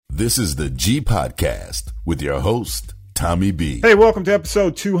This is the G Podcast with your host, Tommy B. Hey, welcome to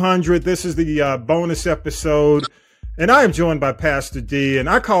episode 200. This is the bonus episode, and I am joined by Pastor D, and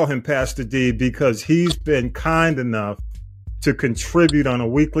I call him Pastor D because he's been kind enough to contribute on a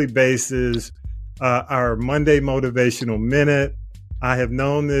weekly basis our Monday Motivational Minute. I have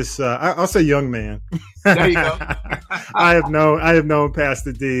known this, I'll say young man. There you go. I have known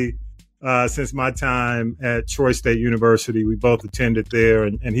Pastor D since my time at Troy State University. We both attended there,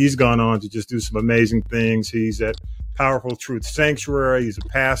 and he's gone on to just do some amazing things. He's at Powerful Truth Sanctuary. He's a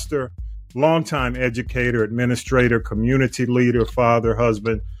pastor, longtime educator, administrator, community leader, father,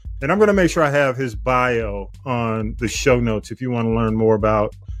 husband. And I'm going to make sure I have his bio on the show notes if you want to learn more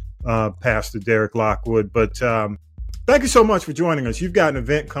about Pastor Derek Lockwood. But thank you so much for joining us. You've got an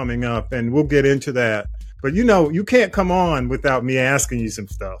event coming up, and we'll get into that. But you know, you can't come on without me asking you some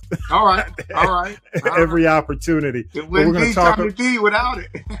stuff. All right. Every opportunity. It wouldn't be Tommy B without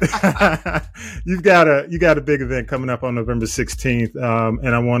it. You've got a big event coming up on November 16th,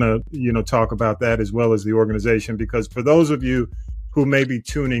 and I want to talk about that as well as the organization, because for those of you who may be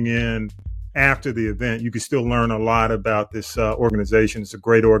tuning in after the event, you can still learn a lot about this organization. It's a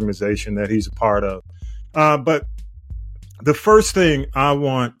great organization that he's a part of. But the first thing I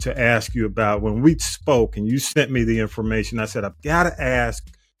want to ask you about, when we spoke and you sent me the information, I said, I've got to ask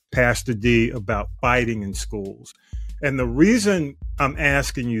Pastor D about fighting in schools. And the reason I'm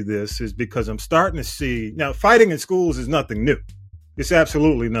asking you this is because I'm starting to see, now fighting in schools is nothing new. It's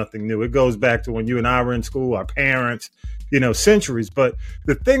absolutely nothing new. It goes back to when you and I were in school, our parents, centuries. But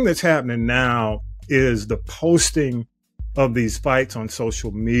the thing that's happening now is the posting of these fights on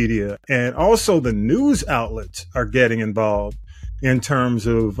social media, and also the news outlets are getting involved in terms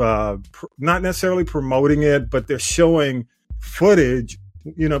of not necessarily promoting it, but they're showing footage.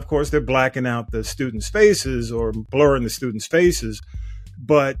 Of course, they're blacking out the students' faces or blurring the students' faces,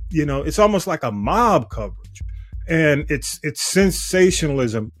 but it's almost like a mob coverage, and it's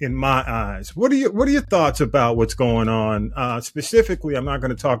sensationalism in my eyes. What are your thoughts about what's going on? Specifically, I'm not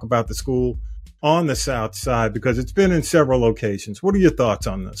going to talk about the school on the South Side because it's been in several locations. What are your thoughts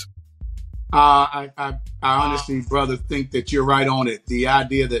on this? I honestly, brother, think that you're right on it. The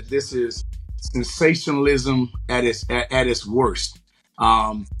idea that this is sensationalism at its worst.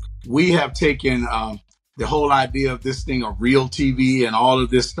 We have taken the whole idea of this thing of real TV and all of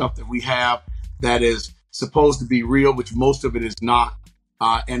this stuff that we have that is supposed to be real, which most of it is not.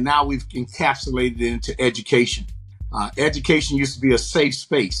 And now we've encapsulated it into education. Education used to be a safe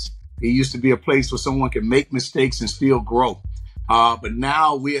space. It used to be a place where someone could make mistakes and still grow. But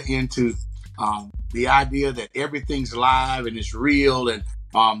now we're into the idea that everything's live and it's real. And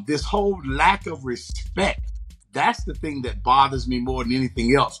this whole lack of respect, that's the thing that bothers me more than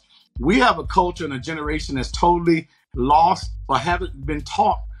anything else. We have a culture and a generation that's totally lost or haven't been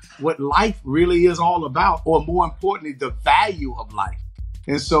taught what life really is all about, or more importantly, the value of life.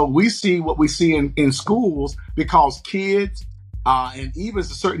 And so we see what we see in schools because kids, and even to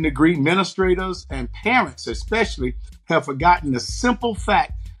a certain degree, administrators and parents especially have forgotten the simple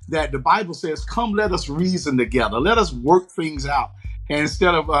fact that the Bible says, come, let us reason together. Let us work things out. And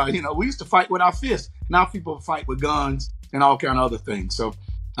instead of, we used to fight with our fists. Now people fight with guns and all kind of other things. So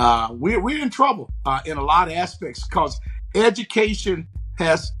we're in trouble in a lot of aspects because education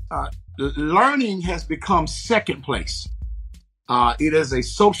learning has become second place. It is a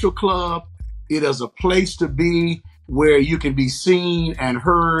social club. It is a place to be where you can be seen and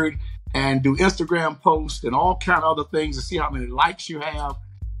heard and do Instagram posts and all kind of other things to see how many likes you have.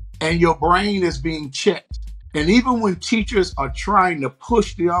 And your brain is being checked. And even when teachers are trying to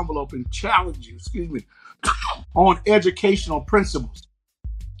push the envelope and challenge you, on educational principles,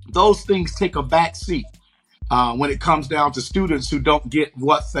 those things take a back seat when it comes down to students who don't get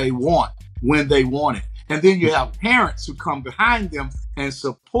what they want when they want it. And then you have parents who come behind them and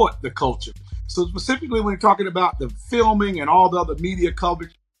support the culture. So specifically when you're talking about the filming and all the other media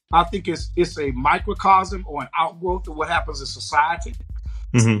coverage, I think it's a microcosm or an outgrowth of what happens in society.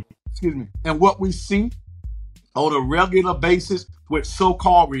 Mm-hmm. And what we see on a regular basis with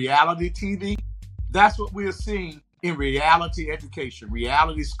so-called reality TV, that's what we're seeing in reality education,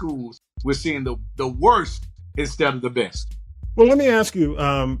 reality schools. We're seeing the worst instead of the best. Well, let me ask you,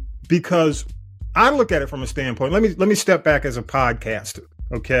 because I look at it from a standpoint. Let me step back as a podcaster,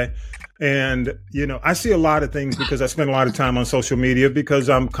 okay? And, I see a lot of things because I spend a lot of time on social media because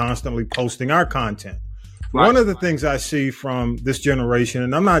I'm constantly posting our content. Right. One of the things I see from this generation,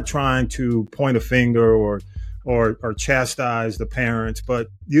 and I'm not trying to point a finger or chastise the parents, but,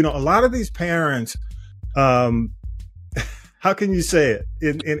 a lot of these parents, how can you say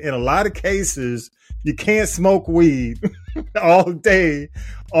it? In a lot of cases, you can't smoke weed all day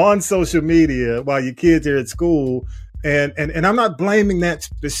on social media while your kids are at school. And I'm not blaming that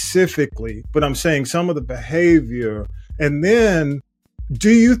specifically, but I'm saying some of the behavior. And then do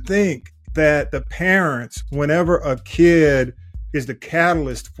you think that the parents, whenever a kid is the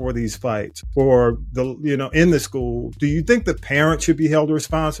catalyst for these fights or in the school, do you think the parent should be held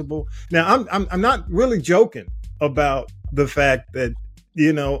responsible? Now, I'm not really joking about the fact that,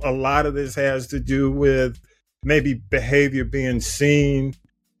 a lot of this has to do with maybe behavior being seen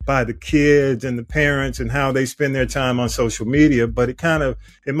by the kids and the parents and how they spend their time on social media. But it kind of,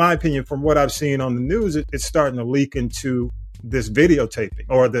 in my opinion, from what I've seen on the news, it's starting to leak into this videotaping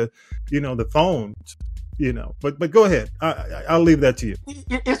or the phones, but go ahead. I'll leave that to you.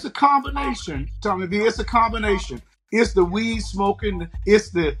 It's a combination, Tommy B. It's a combination. It's the weed smoking.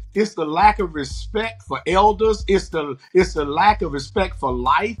 It's the lack of respect for elders. It's the lack of respect for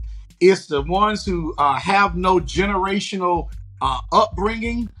life. It's the ones who have no generational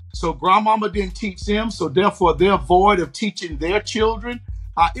upbringing. So grandmama didn't teach them. So therefore they're void of teaching their children.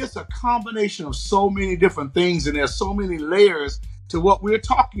 It's a combination of so many different things, and there's so many layers to what we're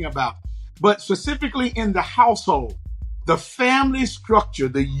talking about. But specifically in the household, the family structure,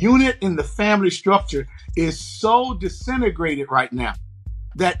 the unit in the family structure is so disintegrated right now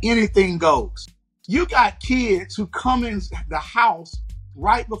that anything goes. You got kids who come in the house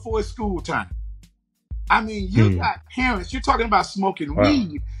right before it's school time. I mean, you got parents, you're talking about smoking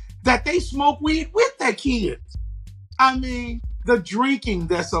weed, that they smoke weed with their kids. I mean, the drinking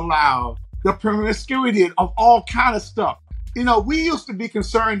that's allowed, the promiscuity of all kind of stuff. We used to be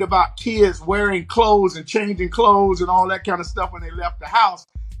concerned about kids wearing clothes and changing clothes and all that kind of stuff when they left the house.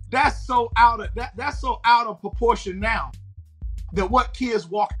 That's so out of proportion now that what kids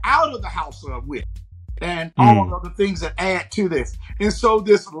walk out of the house with and all of the things that add to this. And so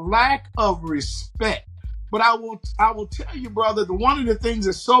this lack of respect. But I will tell you, brother, one of the things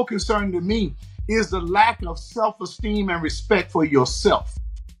that's so concerning to me is the lack of self-esteem and respect for yourself.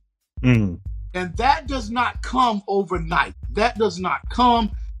 And that does not come overnight. That does not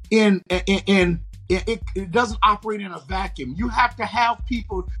come it doesn't operate in a vacuum. You have to have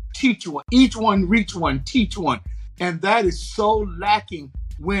people teach one, each one reach one, teach one. And that is so lacking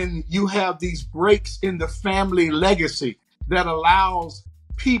when you have these breaks in the family legacy that allows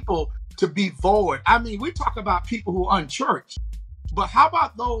people to be void. I mean, we talk about people who are unchurched, but how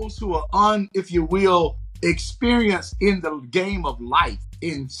about those who are if you will, experienced in the game of life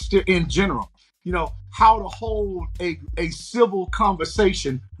in general? How to hold a civil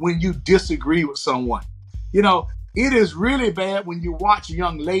conversation when you disagree with someone. It is really bad when you watch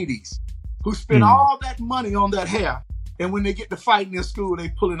young ladies who spend all that money on that hair, and when they get to fighting in school, they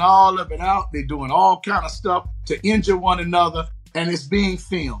pulling all of it out. They're doing all kind of stuff to injure one another, and it's being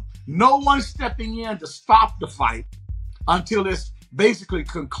filmed. No one's stepping in to stop the fight until it's basically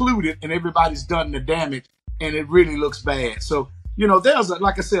concluded and everybody's done the damage, and it really looks bad. So, there's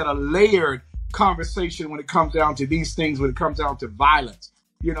like I said, a layered conversation when it comes down to these things, when it comes down to violence.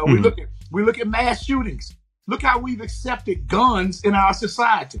 We look at mass shootings. Look how we've accepted guns in our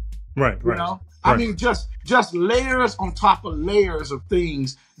society. Right. I mean, just layers on top of layers of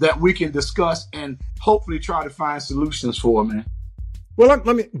things that we can discuss and hopefully try to find solutions for, man. Well,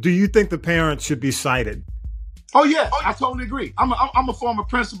 do you think the parents should be cited? Oh yeah, I totally agree. I'm a former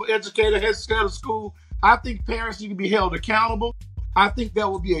principal, educator, head of school. I think parents need to be held accountable. I think there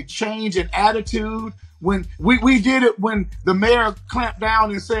will be a change in attitude when we did it when the mayor clamped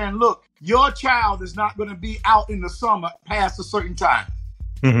down and saying, look, your child is not going to be out in the summer past a certain time.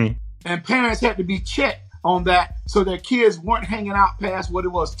 And parents had to be checked on that so their kids weren't hanging out past what it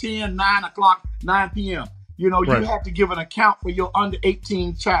was, 10, 9 o'clock, 9 p.m. You have to give an account for your under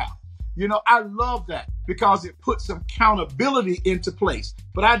 18 child. I love that because it puts some accountability into place.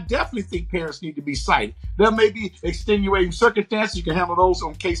 But I definitely think parents need to be cited. There may be extenuating circumstances. You can handle those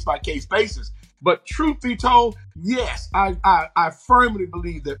on case-by-case basis. But truth be told, yes, I firmly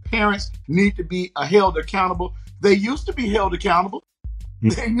believe that parents need to be held accountable. They used to be held accountable.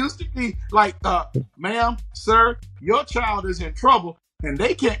 They used to be like, ma'am, sir, your child is in trouble. And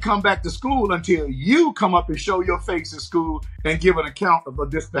they can't come back to school until you come up and show your face in school and give an account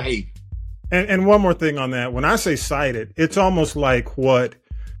of this behavior. And one more thing on that. When I say cited, it's almost like what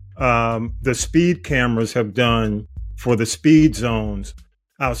the speed cameras have done for the speed zones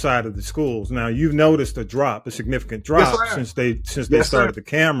outside of the schools. Now, you've noticed a significant drop since they started the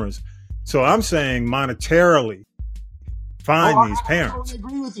cameras. So I'm saying monetarily, fine these parents. I totally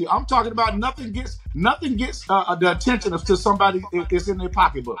agree with you. I'm talking about nothing gets the attention to somebody is in their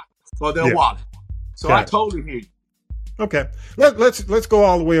pocketbook or their wallet. So gotcha. I totally hear you. Okay, let's go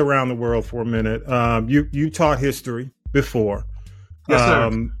all the way around the world for a minute. You taught history before, Yes,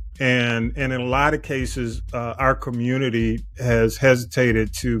 sir. And in a lot of cases, our community has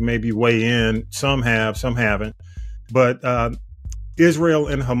hesitated to maybe weigh in. Some have, some haven't. But Israel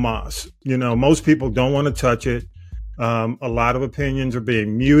and Hamas, most people don't want to touch it. A lot of opinions are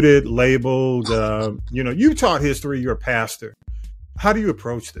being muted, labeled. You taught history. You're a pastor. How do you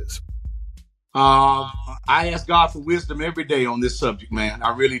approach this? I ask God for wisdom every day on this subject, man.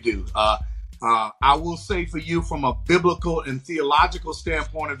 I really do. I will say for you, from a biblical and theological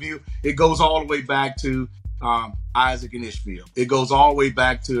standpoint of view, it goes all the way back to Isaac and Ishmael. It goes all the way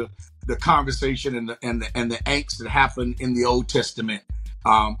back to the conversation and the angst that happened in the Old Testament.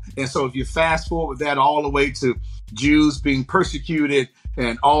 And so if you fast forward that all the way to Jews being persecuted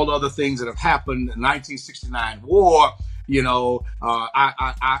and all the other things that have happened, the 1969 war,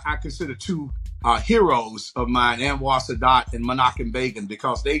 I consider two heroes of mine, Anwar Sadat and Menachem Begin,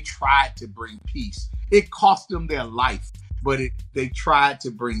 because they tried to bring peace. It cost them their life, but they tried to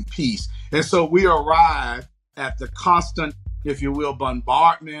bring peace. And so we arrive at the constant, if you will,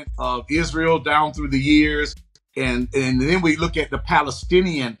 bombardment of Israel down through the years. And then we look at the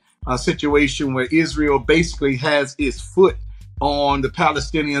Palestinian situation, where Israel basically has its foot on the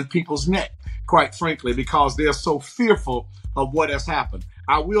Palestinian people's neck, quite frankly, because they're so fearful of what has happened.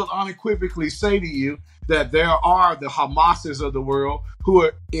 I will unequivocally say to you that there are the Hamases of the world who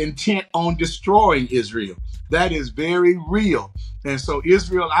are intent on destroying Israel. That is very real. And so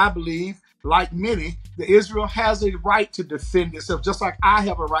Israel, I believe, like many, Israel has a right to defend itself, just like I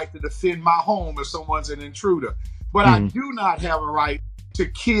have a right to defend my home if someone's an intruder. But I do not have a right to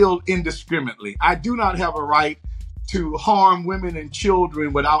kill indiscriminately. I do not have a right to harm women and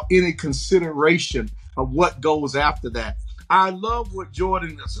children without any consideration of what goes after that. I love what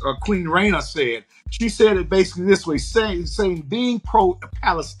Queen Raina said. She said it basically this way, saying being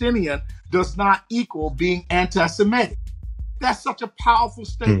pro-Palestinian does not equal being anti-Semitic. That's such a powerful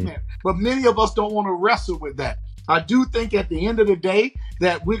statement, but many of us don't want to wrestle with that. I do think at the end of the day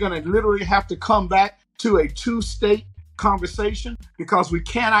that we're going to literally have to come back to a two-state conversation, because we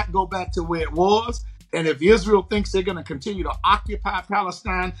cannot go back to where it was. And if Israel thinks they're going to continue to occupy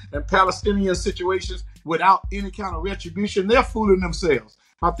Palestine and Palestinian situations without any kind of retribution, they're fooling themselves.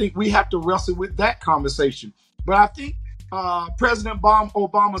 I think we have to wrestle with that conversation. But I think President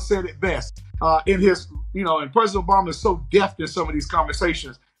Obama said it best and President Obama is so deft in some of these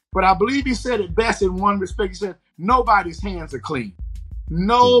conversations. But I believe he said it best in one respect. He said, nobody's hands are clean.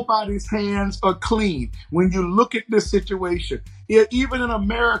 Nobody's hands are clean when you look at this situation. Even in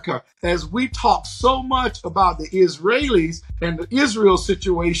America, as we talk so much about the Israelis and the Israel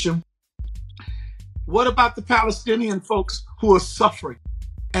situation, what about the Palestinian folks who are suffering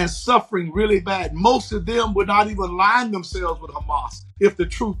and suffering really bad? Most of them would not even align themselves with Hamas, if the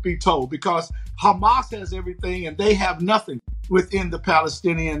truth be told, because Hamas has everything and they have nothing within the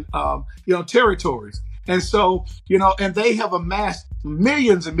Palestinian territories. And so, and they have amassed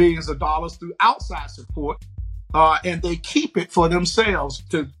millions and millions of dollars through outside support, and they keep it for themselves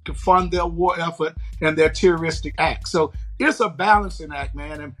to fund their war effort and their terroristic acts. So it's a balancing act,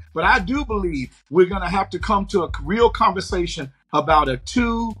 man. But I do believe we're going to have to come to a real conversation about a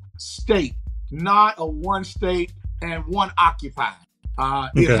two-state, not a one-state and one occupied.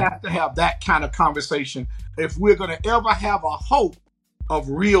 It has to have that kind of conversation if we're going to ever have a hope of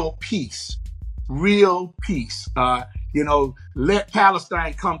real peace. Real peace. Let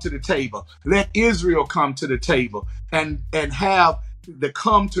Palestine come to the table. Let Israel come to the table and have the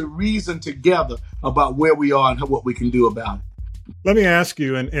come to reason together about where we are and what we can do about it. Let me ask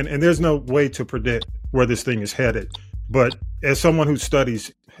you, and there's no way to predict where this thing is headed, but as someone who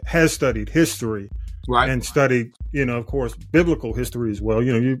has studied history, right, and studied, of course, biblical history as well,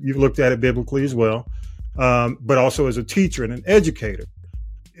 you've looked at it biblically as well, but also as a teacher and an educator.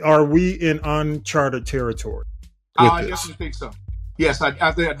 Are we in uncharted territory? I definitely think so. Yes, I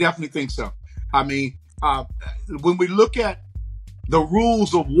definitely think so. I mean, when we look at the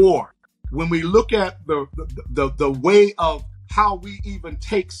rules of war, when we look at the way of how we even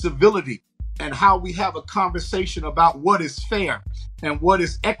take civility and how we have a conversation about what is fair and what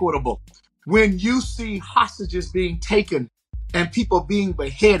is equitable, when you see hostages being taken and people being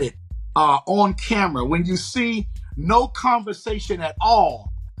beheaded on camera, when you see no conversation at all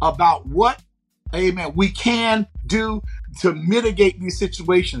about what, we can do to mitigate these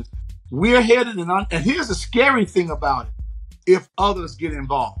situations, we're headed and here's the scary thing about it. If others get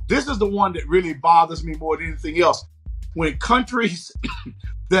involved, this is the one that really bothers me more than anything else. When countries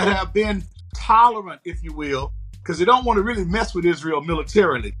that have been tolerant, if you will, because they don't want to really mess with Israel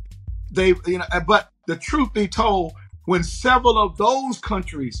militarily, but the truth be told, when several of those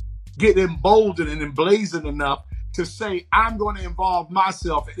countries get emboldened and emblazoned enough to say, I'm going to involve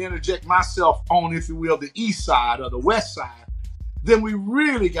myself and interject myself on, if you will, the east side or the west side, then we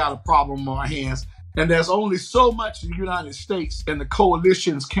really got a problem on our hands. And there's only so much the United States and the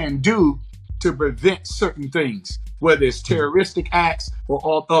coalitions can do to prevent certain things, whether it's terroristic acts or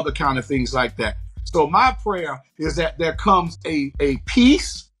all other kind of things like that. So my prayer is that there comes a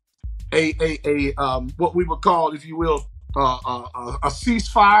peace, what we would call, if you will, a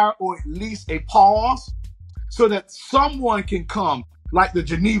ceasefire, or at least a pause, so that someone can come, like the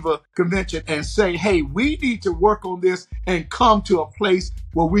Geneva Convention, and say, hey, we need to work on this and come to a place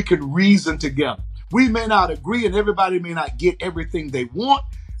where we can reason together. We may not agree and everybody may not get everything they want,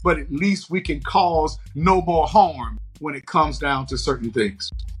 but at least we can cause no more harm when it comes down to certain things.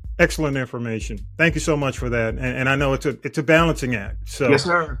 Excellent information. Thank you so much for that. And I know it's a balancing act. So yes,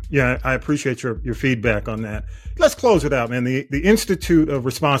 sir. Yeah, I appreciate your feedback on that. Let's close it out, man. The Institute of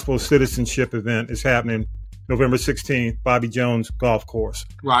Responsible Citizenship event is happening November 16th, Bobby Jones Golf Course.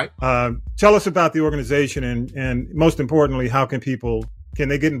 Right. Tell us about the organization and most importantly, how can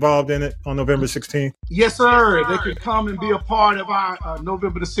they get involved in it on November 16th? Yes, sir. They can come and be a part of our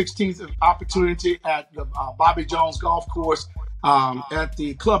November the 16th opportunity at the Bobby Jones Golf Course at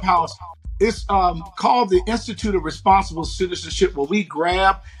the clubhouse. It's called the Institute of Responsible Citizenship, where we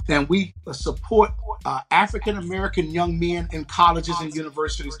grab and we support African-American young men in colleges and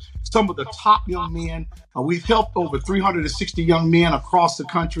universities, some of the top young men. We've helped over 360 young men across the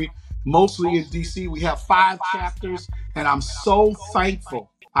country, mostly in DC. We have 5 chapters, and I'm so thankful.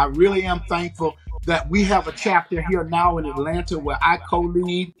 I really am thankful that we have a chapter here now in Atlanta where I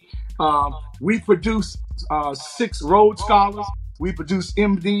co-lead. We produce 6 Rhodes Scholars. We produce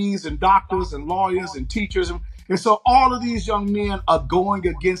MDs and doctors and lawyers and teachers. And so all of these young men are going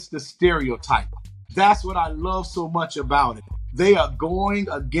against the stereotype. That's what I love so much about it. They are going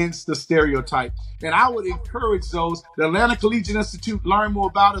against the stereotype. And I would encourage those, the Atlanta Collegiate Institute, learn more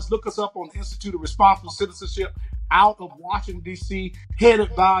about us. Look us up on the Institute of Responsible Citizenship out of Washington, D.C.,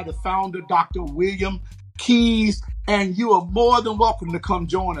 headed by the founder, Dr. William Keys. And you are more than welcome to come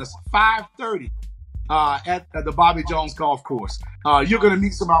join us, 5:30 at the Bobby Jones Golf Course. You're going to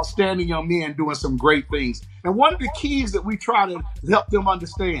meet some outstanding young men doing some great things. And one of the keys that we try to help them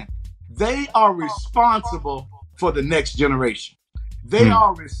understand, they are responsible for the next generation. They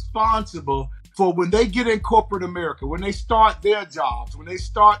are responsible for when they get in corporate America, when they start their jobs, when they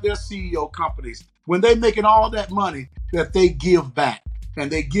start their CEO companies, when they're making all that money, that they give back. And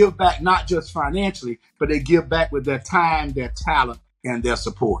they give back not just financially, but they give back with their time, their talent, and their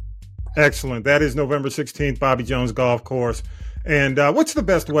support. Excellent. That is November 16th, Bobby Jones Golf Course. And what's the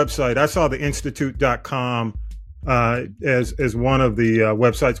best website? I saw the institute.com as one of the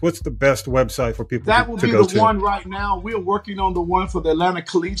websites. What's the best website for people to go to? That will be the one right now. We're working on the one for the Atlanta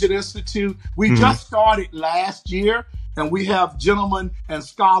Collegiate Institute. We just started last year, and we have gentlemen and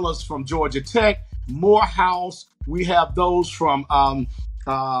scholars from Georgia Tech, Morehouse. We have those from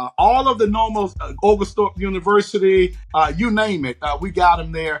all of the normal, Oglethorpe University, you name it. We got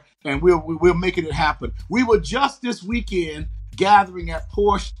them there, and we're making it happen. We were just this weekend gathering at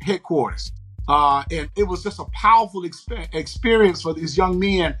Porsche headquarters. And it was just a powerful experience for these young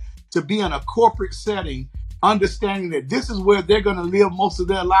men to be in a corporate setting, understanding that this is where they're going to live most of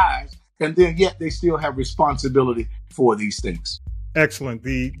their lives, and then yet they still have responsibility for these things. Excellent.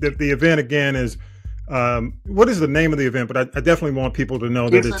 The event again is, what is the name of the event? But I definitely want people to know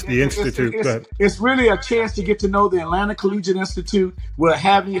that it's the Institute. It's really a chance to get to know the Atlanta Collegiate Institute. We're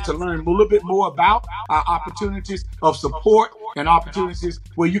having you to learn a little bit more about our opportunities of support and opportunities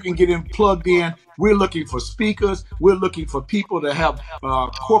where you can get in plugged in. We're looking for speakers. We're looking for people to have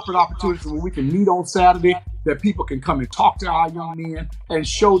corporate opportunities where we can meet on Saturday, that people can come and talk to our young men and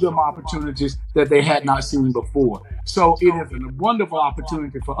show them opportunities that they had not seen before. So it is a wonderful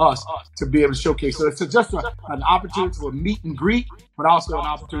opportunity for us to be able to showcase. So it's just an opportunity for meet and greet, but also an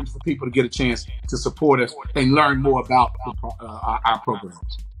opportunity for people to get a chance to support us and learn more about our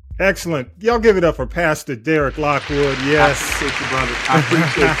programs. Excellent. Y'all give it up for Pastor Derek Lockwood. Yes. I appreciate you, brother.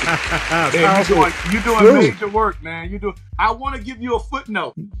 I appreciate you. You're doing major work, man. I want to give you a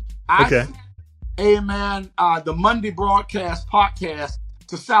footnote. Okay. The Monday broadcast podcast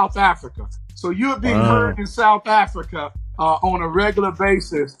to South Africa. So you're being heard in South Africa on a regular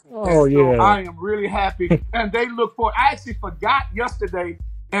basis. Oh, so yeah. I am really happy. And they look for, I actually forgot yesterday,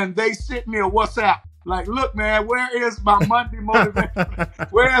 and they sent me a WhatsApp. Like, look, man, where is my Monday motivation?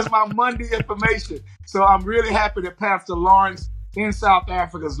 Where is my Monday information? So I'm really happy that Pastor Lawrence in South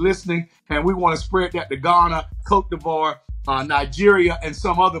Africa is listening, and we want to spread that to Ghana, Cote d'Ivoire, Nigeria, and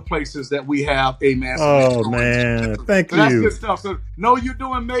some other places that we have. Amen. Oh, man. Thank you. That's good stuff. So, know you're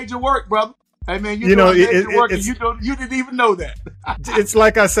doing major work, brother. Hey, man, you're doing major work, and you didn't even know that. It's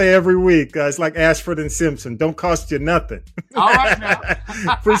like I say every week. It's like Ashford and Simpson. Don't cost you nothing. All right, now.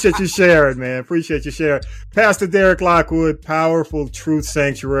 Appreciate you sharing, man. Appreciate you sharing. Pastor Derek Lockwood, Powerful Truth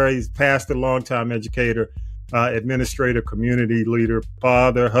Sanctuary. He's pastor, longtime educator, administrator, community leader,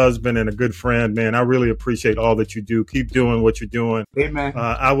 father, husband, and a good friend, man. I really appreciate all that you do. Keep doing what you're doing. Amen.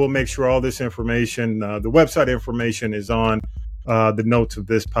 I will make sure all this information, the website information is on the notes of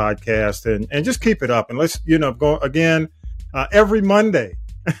this podcast, and just keep it up. And let's, go again every Monday,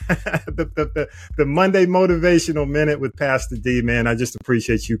 the Monday Motivational Minute with Pastor D, man. I just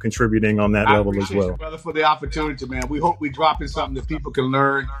appreciate you contributing on that level as well. You, brother, for the opportunity, man. We hope we drop in something that people can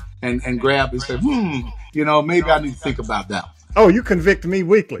learn and grab and say, maybe I need to think about that. Oh, you convict me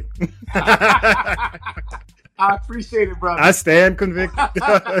weekly. I appreciate it, brother. I stand convicted.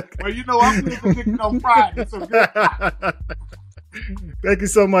 Well, I'm being convicted on Friday, so good. Thank you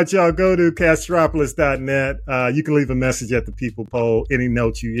so much, y'all. Go to castropolis.net. You can leave a message at the People Poll. Any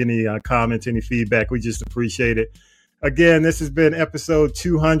notes, any comments, any feedback. We just appreciate it. Again, this has been episode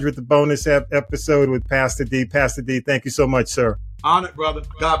 200, the bonus episode with Pastor D. Pastor D, thank you so much, sir. Honored, brother.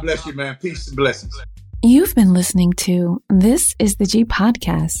 God bless you, man. Peace and blessings. You've been listening to This is the G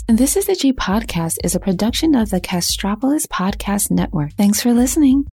Podcast. This is the G Podcast is a production of the Castropolis Podcast Network. Thanks for listening.